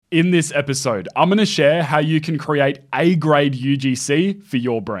In this episode, I'm going to share how you can create A-grade UGC for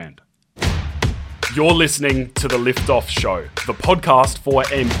your brand. You're listening to The Liftoff Show, the podcast for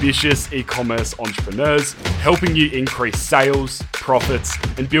ambitious e-commerce entrepreneurs, helping you increase sales, profits,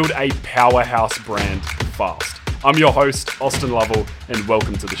 and build a powerhouse brand fast. I'm your host, Austin Lovell, and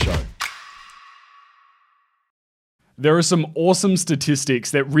welcome to the show. There are some awesome statistics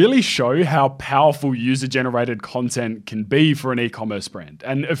that really show how powerful user-generated content can be for an e-commerce brand.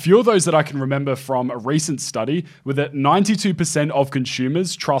 And a few of those that I can remember from a recent study were that 92% of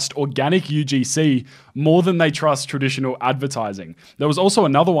consumers trust organic UGC more than they trust traditional advertising. There was also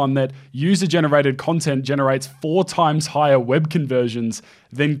another one that user-generated content generates 4 times higher web conversions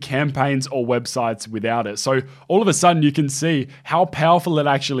than campaigns or websites without it. So all of a sudden you can see how powerful it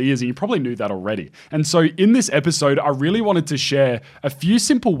actually is, and you probably knew that already. And so in this episode, I really wanted to share a few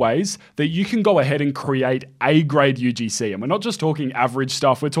simple ways that you can go ahead and create A-grade UGC. And we're not just talking average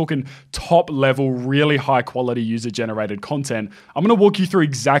stuff, we're talking top level, really high quality user-generated content. I'm gonna walk you through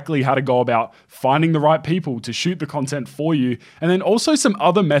exactly how to go about finding the right people to shoot the content for you, and then also some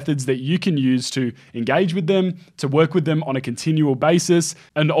other methods that you can use to engage with them, to work with them on a continual basis,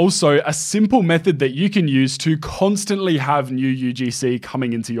 and also a simple method that you can use to constantly have new UGC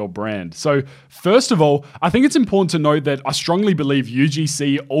coming into your brand. So first of all, I think it's important to note that I strongly believe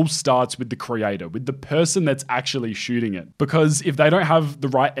UGC all starts with the creator, with the person that's actually shooting it. Because if they don't have the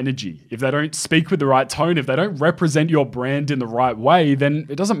right energy, if they don't speak with the right tone, if they don't represent your brand in the right way, then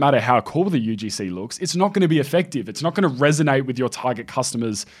it doesn't matter how cool the UGC looks, it's not going to be effective. It's not going to resonate with your target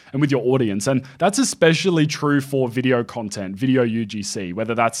customers and with your audience. And that's especially true for video content, video UGC,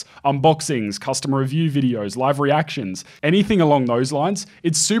 whether that's unboxings, customer review videos, live reactions, anything along those lines.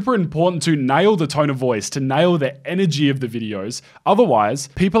 It's super important to nail the tone of voice, to nail the energy of the videos. Otherwise,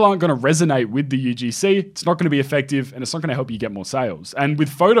 people aren't going to resonate with the UGC. It's not going to be effective, and it's not going to help you get more sales. And with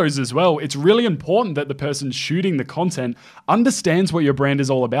photos as well, it's really important that the person shooting the content understands what your brand is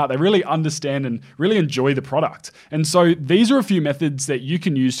all about. They really understand and really enjoy the product. And so these are a few methods that you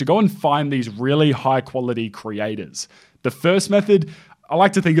can use to go and find these really high quality creators. The first method, I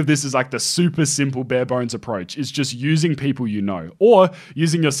like to think of this as like the super simple bare bones approach, is just using people you know or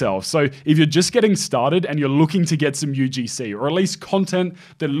using yourself. So if you're just getting started and you're looking to get some UGC or at least content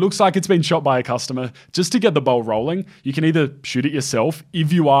that looks like it's been shot by a customer just to get the ball rolling, you can either shoot it yourself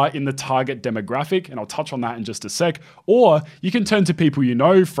if you are in the target demographic, and I'll touch on that in just a sec, or you can turn to people you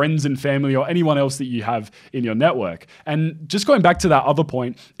know, friends and family, or anyone else that you have in your network. And just going back to that other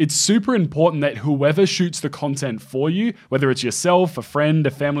point, it's super important that whoever shoots the content for you, whether it's yourself, a friend,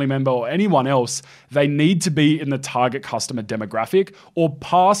 a family member, or anyone else, they need to be in the target customer demographic or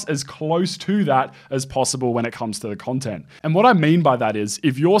pass as close to that as possible when it comes to the content. And what I mean by that is,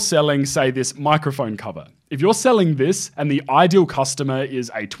 if you're selling, say, this microphone cover, if you're selling this and the ideal customer is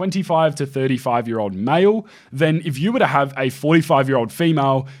a 25 to 35-year-old male, then if you were to have a 45-year-old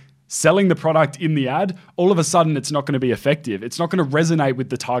female selling the product in the ad, all of a sudden it's not going to be effective. It's not going to resonate with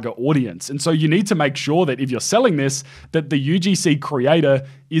the target audience. And so you need to make sure that if you're selling this, that the UGC creator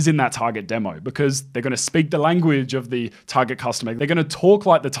is in that target demo, because they're going to speak the language of the target customer. They're going to talk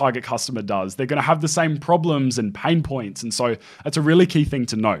like the target customer does. They're going to have the same problems and pain points. And so that's a really key thing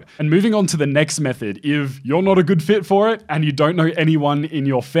to know. And moving on to the next method, if you're not a good fit for it and you don't know anyone in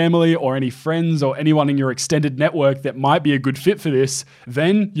your family or any friends or anyone in your extended network that might be a good fit for this,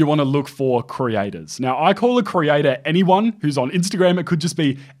 then you want to look for creators. Now, I call a creator anyone who's on Instagram. It could just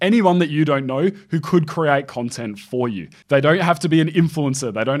be anyone that you don't know who could create content for you. They don't have to be an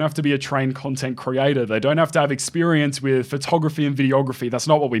influencer. They don't have to be a trained content creator. They don't have to have experience with photography and videography. That's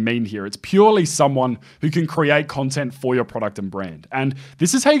not what we mean here. It's purely someone who can create content for your product and brand. And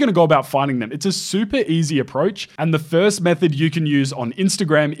this is how you're going to go about finding them. It's a super easy approach. And the first method you can use on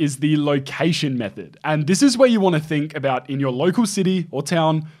Instagram is the location method. And this is where you want to think about in your local city or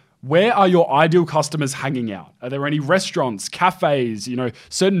town, where are your ideal customers hanging out? Are there any restaurants, cafes,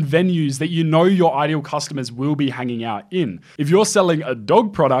 certain venues that your ideal customers will be hanging out in? If you're selling a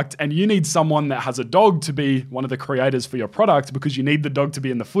dog product and you need someone that has a dog to be one of the creators for your product because you need the dog to be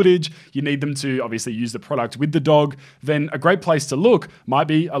in the footage, you need them to obviously use the product with the dog, then a great place to look might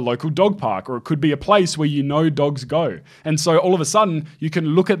be a local dog park, or it could be a place where dogs go. And so all of a sudden you can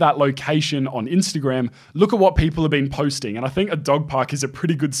look at that location on Instagram, look at what people have been posting. And I think a dog park is a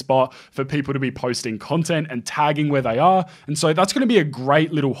pretty good spot for people to be posting content and tagging where they are. And so that's going to be a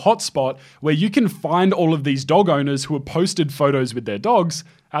great little hotspot where you can find all of these dog owners who have posted photos with their dogs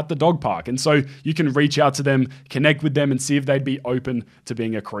at the dog park. And so you can reach out to them, connect with them, and see if they'd be open to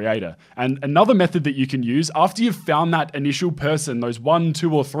being a creator. And another method that you can use after you've found that initial person, those 1,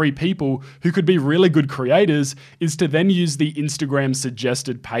 2, or 3 people who could be really good creators, is to then use the Instagram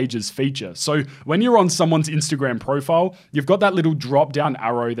suggested pages feature. So when you're on someone's Instagram profile, you've got that little drop down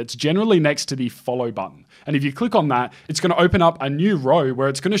arrow that's generally next to the follow button. And if you click on that, it's going to open up a new row where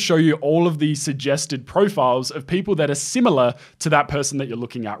it's going to show you all of the suggested profiles of people that are similar to that person that you're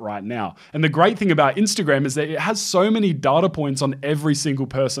looking at right now. And the great thing about Instagram is that it has so many data points on every single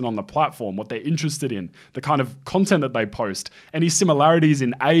person on the platform, what they're interested in, the kind of content that they post, any similarities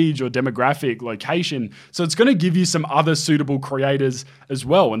in age or demographic, location. So it's going to give you some other suitable creators as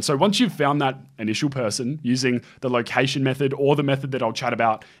well. And so once you've found that initial person using the location method or the method that I'll chat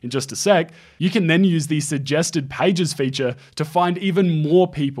about in just a sec, you can then use the suggested pages feature to find even more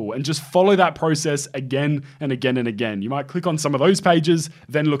people and just follow that process again and again and again. You might click on some of those pages,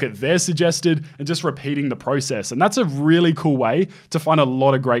 then look at their suggested and just repeating the process. And that's a really cool way to find a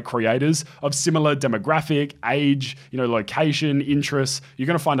lot of great creators of similar demographic, age, location, interests. You're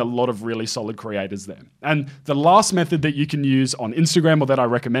going to find a lot of really solid creators there. And the last method that you can use on Instagram, or that I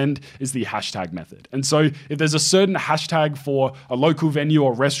recommend, is the hashtag method. And so if there's a certain hashtag for a local venue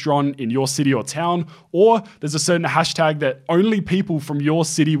or restaurant in your city or town, or there's a certain hashtag that only people from your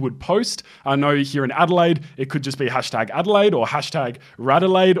city would post. I know here in Adelaide, it could just be hashtag Adelaide or hashtag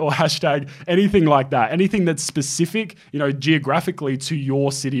Radelaide or hashtag anything like that. Anything that's specific, geographically to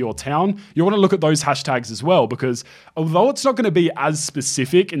your city or town. You want to look at those hashtags as well, because although it's not going to be as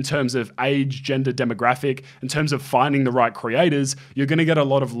specific in terms of age, gender, demographic, in terms of finding the right creators, you're going to get a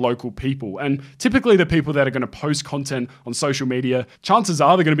lot of local people. And typically the people that are going to post content on social media, chances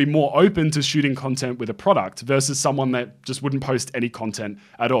are they're going to be more open to shooting content with a product versus someone that just wouldn't post any content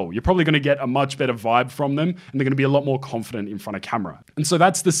at all. You're probably going to get a much better vibe from them, and they're going to be a lot more confident in front of camera. And so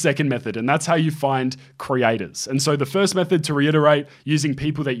that's the second method, and that's how you find creators. And so the first method, to reiterate, using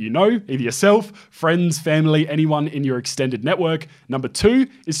people that you know, either yourself, friends, family, anyone in your extended network. Number 2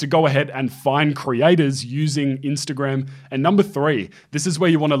 is to go ahead and find creators using Instagram. And number 3, this is where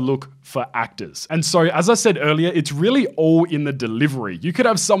you want to look for actors. And so, as I said earlier, it's really all in the delivery. You could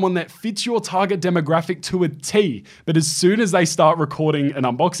have someone that fits your target demographic to a T, but as soon as they start recording an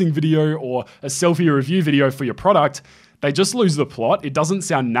unboxing video or a selfie review video for your product, they just lose the plot. It doesn't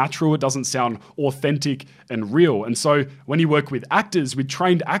sound natural. It doesn't sound authentic and real. And so when you work with actors, with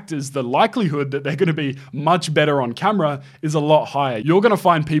trained actors, the likelihood that they're going to be much better on camera is a lot higher. You're going to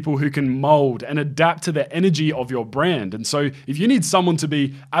find people who can mold and adapt to the energy of your brand. And so if you need someone to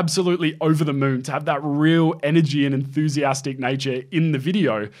be absolutely over the moon, to have that real energy and enthusiastic nature in the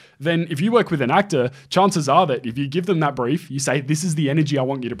video, then if you work with an actor, chances are that if you give them that brief, you say, this is the energy I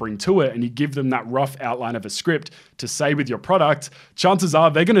want you to bring to it, and you give them that rough outline of a script to say with your product, chances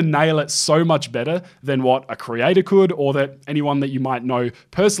are they're going to nail it so much better than what a creator could, or that anyone that you might know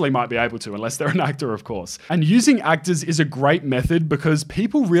personally might be able to, unless they're an actor, of course. And using actors is a great method because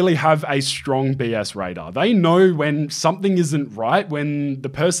people really have a strong BS radar. They know when something isn't right, when the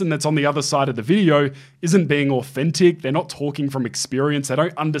person that's on the other side of the video isn't being authentic, they're not talking from experience, they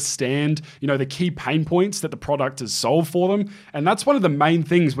don't understand, the key pain points that the product has solved for them. And that's one of the main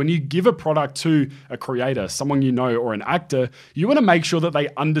things when you give a product to a creator, someone you know, or an actor, you want to make sure that they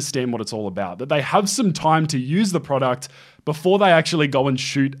understand what it's all about, that they have some time to use the product before they actually go and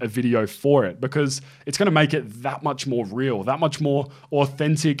shoot a video for it, because it's going to make it that much more real, that much more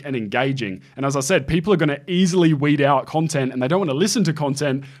authentic and engaging. And as I said, people are going to easily weed out content, and they don't want to listen to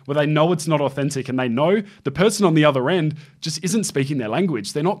content where they know it's not authentic and they know the person on the other end just isn't speaking their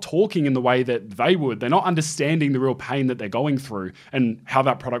language. They're not talking in the way that they would. They're not understanding the real pain that they're going through and how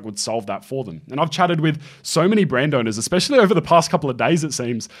that product would solve that for them. And I've chatted with so many brand owners, especially over the past couple of days, it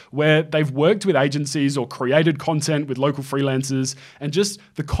seems, where they've worked with agencies or created content with local freelancers, and just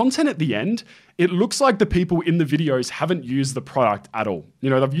the content at the end, it looks like the people in the videos haven't used the product at all.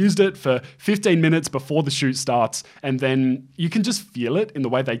 They've used it for 15 minutes before the shoot starts, and then you can just feel it in the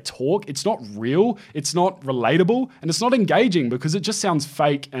way they talk. It's not real, it's not relatable, and it's not engaging because it just sounds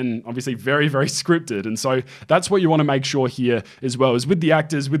fake and obviously very, very scripted. And so that's what you want to make sure here as well, is with the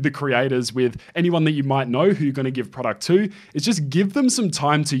actors, with the creators, with anyone that you might know who you're going to give product to, is just give them some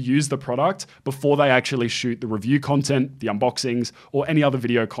time to use the product before they actually shoot the review content, the unboxings, or any other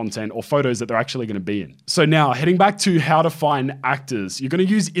video content or photos that they're actually going to be in. So now, heading back to how to find actors, you're going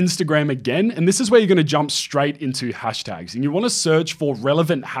to use Instagram again, and this is where you're going to jump straight into hashtags. And you want to search for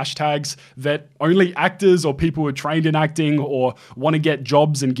relevant hashtags that only actors or people who are trained in acting or want to get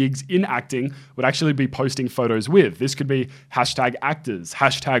jobs and gigs in acting would actually be posting photos with. This could be hashtag actors,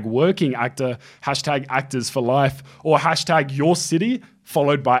 hashtag working actor, hashtag actors for life, or hashtag your city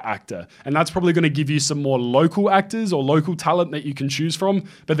followed by actor. And that's probably going to give you some more local actors or local talent that you can choose from.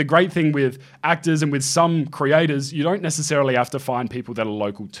 But the great thing with actors and with some creators, you don't necessarily have to find people that are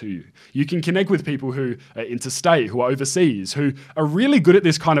local to you. You can connect with people who are interstate, who are overseas, who are really good at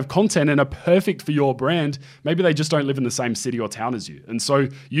this kind of content and are perfect for your brand. Maybe they just don't live in the same city or town as you. And so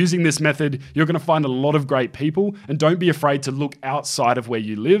using this method, you're going to find a lot of great people, and don't be afraid to look outside of where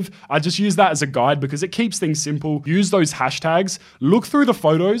you live. I just use that as a guide because it keeps things simple. Use those hashtags, look through the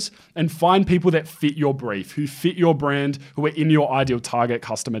photos and find people that fit your brief, who fit your brand, who are in your ideal target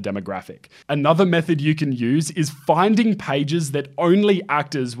customer demographic. Another method you can use is finding pages that only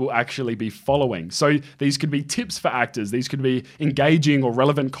actors will actually be following. So these could be tips for actors. These could be engaging or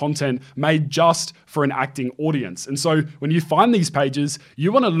relevant content made just for an acting audience. And so when you find these pages,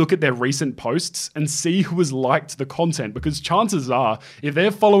 you want to look at their recent posts and see who has liked the content, because chances are, if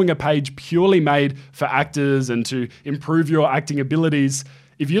they're following a page purely made for actors and to improve your acting abilities,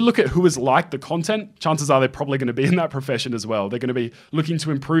 if you look at who has liked the content, chances are they're probably going to be in that profession as well. They're going to be looking to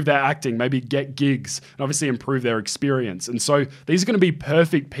improve their acting, maybe get gigs, and obviously improve their experience. And so these are going to be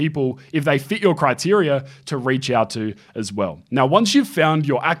perfect people, if they fit your criteria, to reach out to as well. Now, once you've found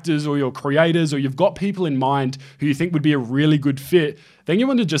your actors or your creators, or you've got people in mind who you think would be a really good fit, then you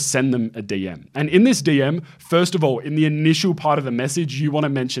want to just send them a DM. And in this DM, first of all, in the initial part of the message, you want to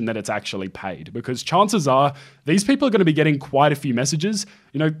mention that it's actually paid, because chances are these people are going to be getting quite a few messages.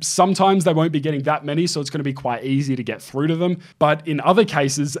 Sometimes they won't be getting that many, so it's going to be quite easy to get through to them. But in other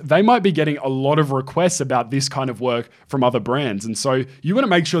cases, they might be getting a lot of requests about this kind of work from other brands. And so you want to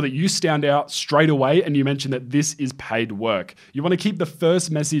make sure that you stand out straight away and you mention that this is paid work. You want to keep the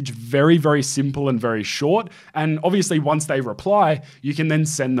first message very, very simple and very short. And obviously, once they reply, you can then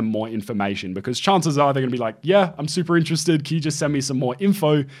send them more information, because chances are they're going to be like, yeah, I'm super interested. Can you just send me some more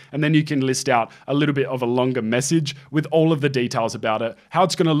info? And then you can list out a little bit of a longer message with all of the details about it, how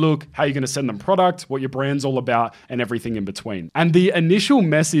it's going to look, how you're going to send them product, what your brand's all about, and everything in between. And the initial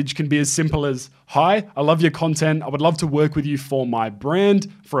message can be as simple as, hi, I love your content. I would love to work with you for my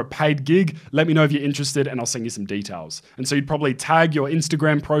brand for a paid gig. Let me know if you're interested and I'll send you some details. And so you'd probably tag your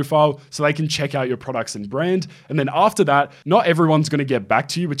Instagram profile so they can check out your products and brand. And then after that, not everyone's going to get back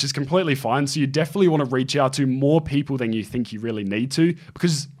to you, which is completely fine. So you definitely want to reach out to more people than you think you really need to,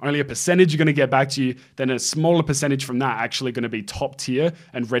 because only a percentage are going to get back to you, then a smaller percentage from that actually going to be top tier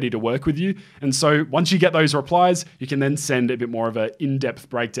and ready to work with you. And so once you get those replies, you can then send a bit more of an in-depth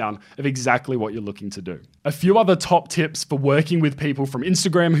breakdown of exactly what you're looking to do. A few other top tips for working with people from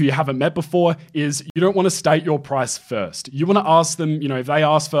Instagram who you haven't met before is you don't want to state your price first. You want to ask them, if they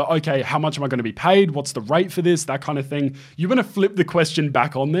ask for, okay, how much am I going to be paid? What's the rate for this? That kind of thing. You want to flip the question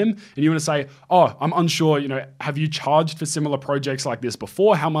back on them and you want to say, oh, I'm unsure, have you charged for similar projects like this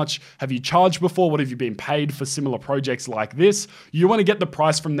before? How much have you charged before? What have you been paid for similar projects like this? You want to get the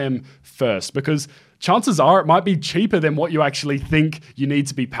price from them first, because chances are it might be cheaper than what you actually think you need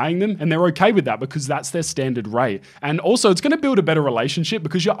to be paying them. And they're okay with that because that's their standard rate. And also it's going to build a better relationship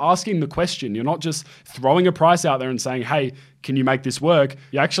because you're asking the question. You're not just throwing a price out there and saying, hey, can you make this work?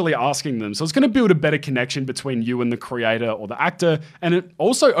 You're actually asking them. So it's going to build a better connection between you and the creator or the actor. And it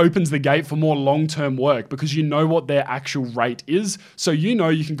also opens the gate for more long-term work because you know what their actual rate is. So you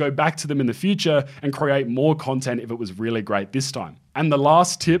can go back to them in the future and create more content if it was really great this time. And the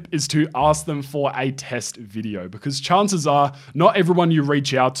last tip is to ask them for a test video, because chances are not everyone you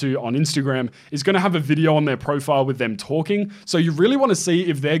reach out to on Instagram is going to have a video on their profile with them talking. So you really want to see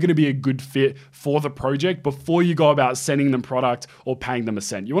if they're going to be a good fit for the project before you go about sending them product or paying them a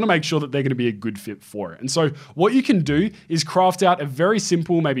cent. You want to make sure that they're going to be a good fit for it. And so what you can do is craft out a very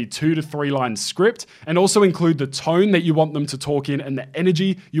simple, maybe 2 to 3 line script, and also include the tone that you want them to talk in and the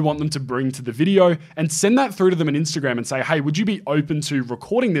energy you want them to bring to the video, and send that through to them on Instagram and say, hey, would you be open to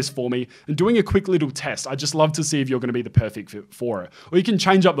recording this for me and doing a quick little test? I'd just love to see if you're going to be the perfect fit for it. Or you can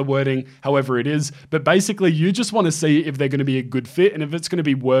change up the wording however it is, but basically you just want to see if they're going to be a good fit and if it's going to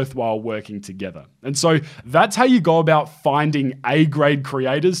be worthwhile working together. And so that's how you go about finding A-grade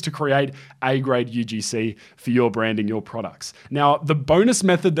creators to create A-grade UGC for your brand and your products. Now, the bonus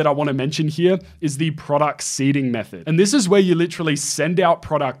method that I want to mention here is the product seeding method. And this is where you literally send out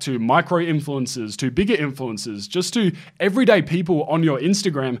product to micro influencers, to bigger influencers, just to everyday people on your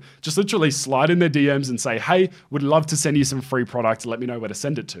Instagram. Just literally slide in their DMs and say, hey, would love to send you some free product. Let me know where to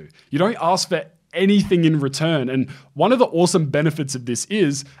send it to. You don't ask for anything in return. And one of the awesome benefits of this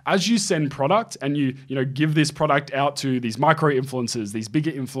is as you send product and you give this product out to these micro influencers, these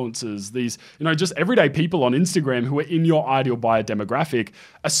bigger influencers, these just everyday people on Instagram who are in your ideal buyer demographic,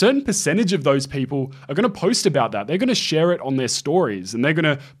 a certain percentage of those people are going to post about that. They're going to share it on their stories and they're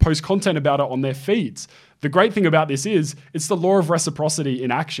going to post content about it on their feeds. The great thing about this is it's the law of reciprocity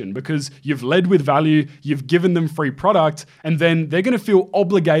in action, because you've led with value, you've given them free product, and then they're going to feel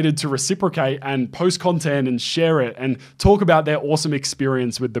obligated to reciprocate and post content and share it and talk about their awesome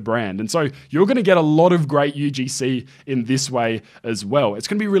experience with the brand. And so you're going to get a lot of great UGC in this way as well. It's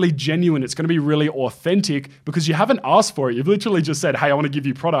going to be really genuine. It's going to be really authentic because you haven't asked for it. You've literally just said, hey, I want to give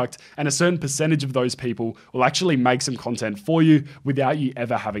you product. And a certain percentage of those people will actually make some content for you without you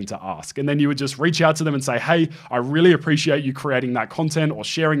ever having to ask. And then you would just reach out to them and say, hey, I really appreciate you creating that content or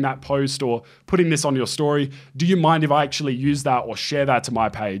sharing that post or putting this on your story. Do you mind if I actually use that or share that to my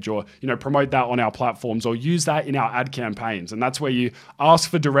page or, promote that on our platforms or use that in our ad campaigns? And that's where you ask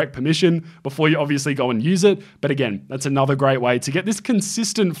for direct permission before you obviously go and use it. But again, that's another great way to get this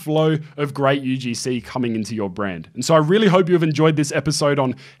consistent flow of great UGC coming into your brand. And so I really hope you've enjoyed this episode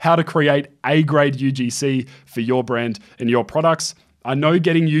on how to create A-grade UGC for your brand and your products. I know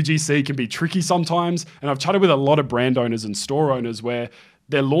getting UGC can be tricky sometimes, and I've chatted with a lot of brand owners and store owners where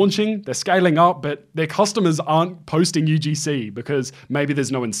they're launching, they're scaling up, but their customers aren't posting UGC because maybe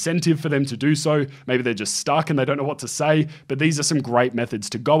there's no incentive for them to do so. Maybe they're just stuck and they don't know what to say. But these are some great methods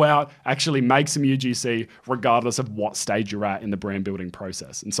to go out, actually make some UGC, regardless of what stage you're at in the brand building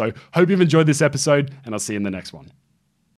process. And so hope you've enjoyed this episode, and I'll see you in the next one.